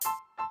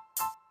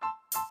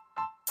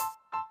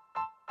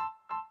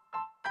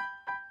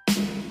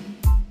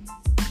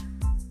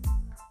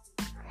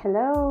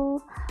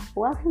Hello,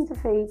 welcome to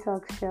Faye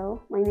Talk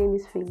Show. My name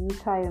is Faye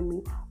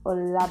Tayomi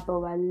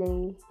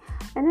Olabowale.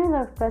 I know a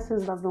lot of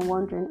persons have been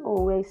wondering,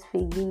 where's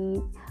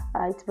Faye?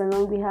 It's been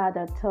long we had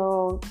a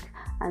talk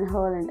and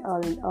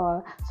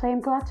all. So I'm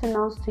glad to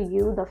announce to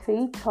you that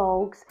Faye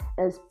Talks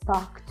is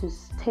back to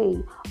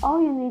stay. All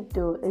you need to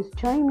do is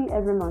join me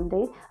every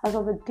Monday as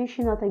I'll be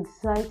dishing out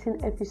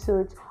exciting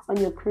episodes on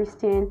your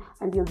Christian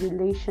and your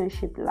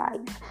relationship life.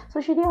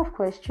 So should you have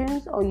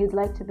questions or you'd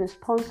like to be a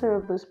sponsor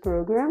of this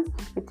program,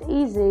 it's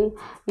easy.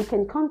 You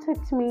can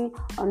contact me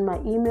on my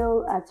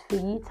email at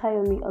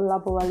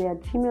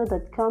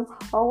feyitayomiolabowale@gmail.com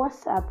or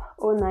WhatsApp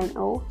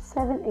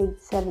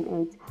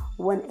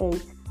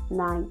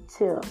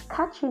 090-7878-1892.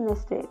 Catch you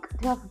next week.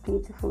 Do have a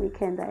beautiful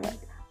weekend ahead.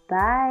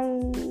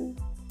 Bye.